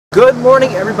Good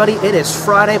morning, everybody. It is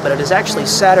Friday, but it is actually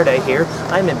Saturday here.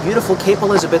 I'm in beautiful Cape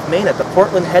Elizabeth, Maine at the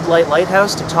Portland Headlight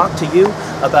Lighthouse to talk to you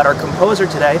about our composer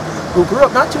today, who grew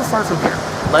up not too far from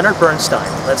here, Leonard Bernstein.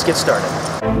 Let's get started.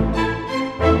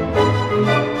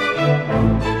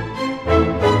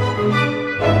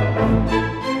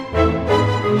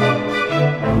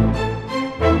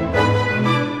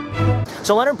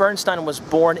 So Leonard Bernstein was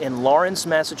born in Lawrence,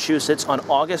 Massachusetts on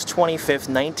August 25th,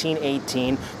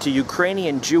 1918 to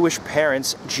Ukrainian Jewish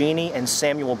parents Jeannie and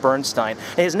Samuel Bernstein.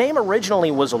 And his name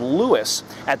originally was Louis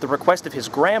at the request of his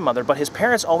grandmother, but his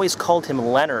parents always called him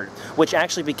Leonard, which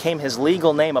actually became his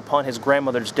legal name upon his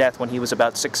grandmother's death when he was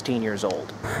about 16 years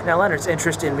old. Now Leonard's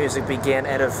interest in music began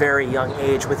at a very young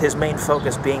age, with his main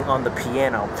focus being on the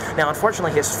piano. Now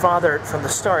unfortunately his father from the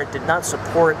start did not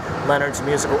support Leonard's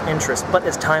musical interest, but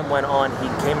as time went on he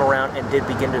came around and did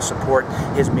begin to support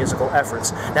his musical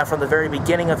efforts. Now from the very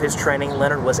beginning of his training,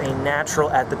 Leonard was a natural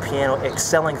at the piano,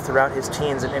 excelling throughout his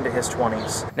teens and into his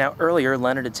 20s. Now earlier,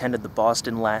 Leonard attended the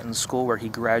Boston Latin School, where he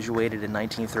graduated in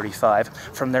 1935.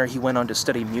 From there he went on to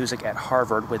study music at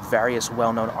Harvard with various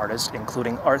well-known artists,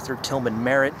 including Arthur Tillman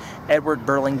Merritt, Edward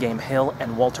Burlingame Hill,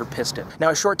 and Walter Piston. Now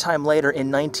a short time later,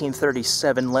 in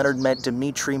 1937, Leonard met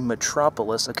Dmitri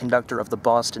Mitropoulos, a conductor of the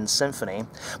Boston Symphony.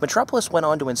 Mitropoulos went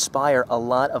on to inspire a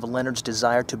lot of Leonard's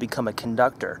desire to become a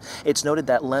conductor. It's noted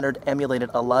that Leonard emulated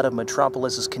a lot of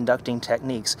Mitropoulos' conducting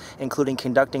techniques, including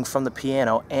conducting from the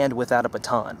piano and without a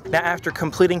baton. Now, after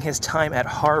completing his time at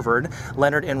Harvard,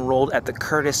 Leonard enrolled at the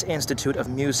Curtis Institute of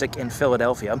Music in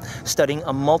Philadelphia, studying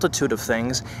a multitude of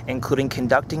things, including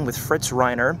conducting with Fritz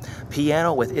Reiner,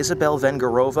 piano with Isabel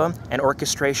Vengerova, and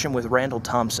orchestration with Randall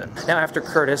Thompson. Now, after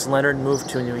Curtis, Leonard moved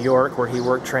to New York, where he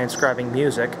worked transcribing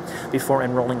music before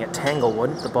enrolling at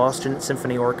Tanglewood, the Boston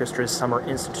Symphony Orchestra's Summer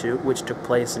Institute, which took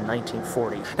place in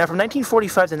 1940. Now, from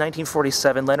 1945 to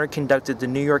 1947, Leonard conducted the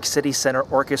New York City Center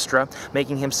Orchestra,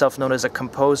 making himself known as a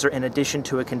composer in addition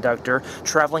to a conductor,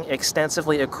 traveling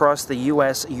extensively across the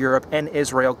U.S., Europe, and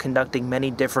Israel, conducting many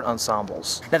different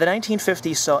ensembles. Now, the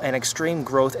 1950s saw an extreme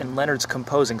growth in Leonard's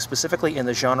composing, specifically in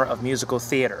the genre of musical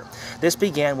theater. This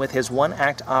began with his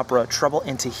one-act opera, Trouble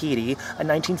in Tahiti, a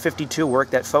 1952 work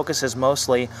that focuses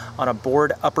mostly on a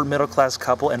bored upper-middle-class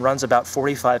couple and runs about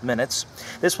 45 minutes.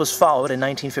 This was followed in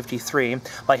 1953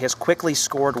 by his quickly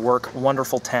scored work,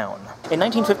 Wonderful Town. In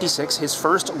 1956, his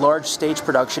first large stage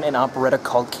production, an operetta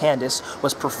called Candace,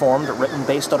 was performed, written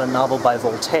based on a novel by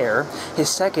Voltaire. His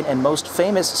second and most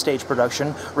famous stage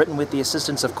production, written with the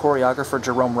assistance of choreographer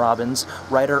Jerome Robbins,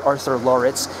 writer Arthur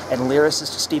Lauritz, and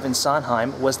lyricist Stephen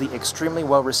Sondheim, was the extremely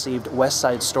well-received West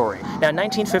Side Story. Now, in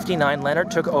 1959,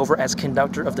 Leonard took over as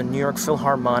conductor of the New York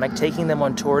Philharmonic, taking them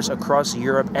on tours across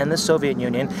Europe and the Soviet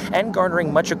Union, and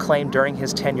garnering much acclaim during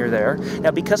his tenure there.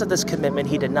 Now, because of this commitment,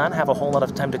 he did not have a whole lot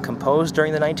of time to compose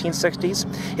during the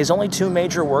 1960s. His only two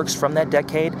major works from that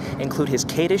decade include his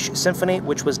Kadish Symphony,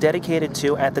 which was dedicated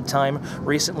to, at the time,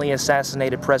 recently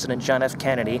assassinated President John F.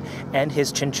 Kennedy, and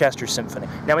his Chichester Symphony.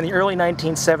 Now, in the early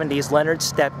 1970s, Leonard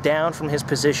stepped down from his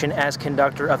position as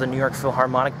conductor of the New York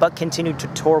Philharmonic, but continued to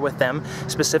tour with them,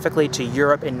 specifically to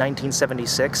Europe in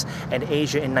 1976 and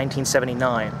Asia in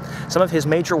 1979. Some of his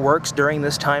major works during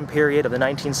this time period of the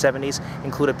 1970s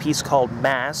include a piece called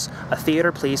Mass, a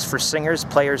theater piece for singers,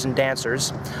 players, and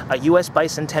dancers, a U.S.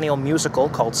 bicentennial musical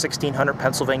called 1600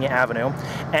 Pennsylvania Avenue,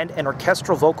 and an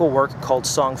orchestral vocal work called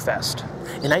Songfest.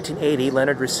 In 1980,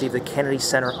 Leonard received the Kennedy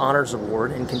Center Honors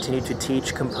Award and continued to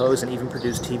teach, compose, and even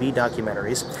produce TV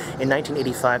documentaries. In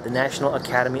 1985, the National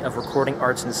Academy of Recording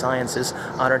Arts and Sciences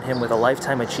honored him with a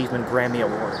Lifetime Achievement Grammy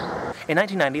Award. In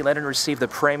 1990, Leonard received the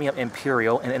Premium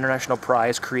Imperial, an international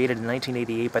prize created in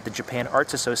 1988 by the Japan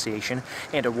Arts Association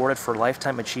and awarded for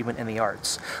lifetime achievement in the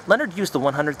arts. Leonard used the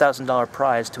 $100,000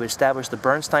 prize to establish the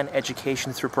Bernstein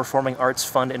Education Through Performing Arts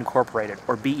Fund Incorporated,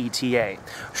 or BETA,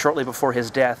 shortly before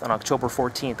his death on October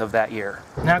 14th of that year.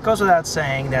 Now, it goes without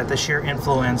saying that the sheer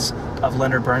influence of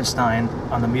Leonard Bernstein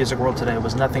on the music world today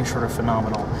was nothing short of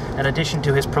phenomenal. In addition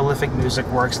to his prolific music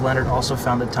works, Leonard also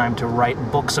found the time to write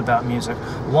books about music.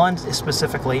 One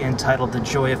specifically entitled The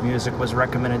Joy of Music was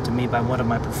recommended to me by one of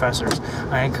my professors.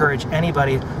 I encourage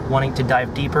anybody wanting to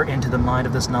dive deeper into the mind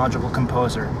of this knowledgeable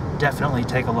composer. Definitely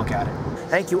take a look at it.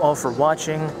 Thank you all for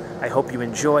watching. I hope you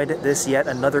enjoyed this yet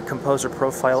another composer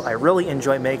profile. I really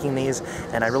enjoy making these,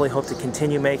 and I really hope to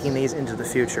continue making these into the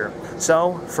future.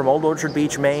 So, from Old Orchard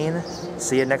Beach, Maine,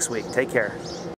 see you next week. Take care.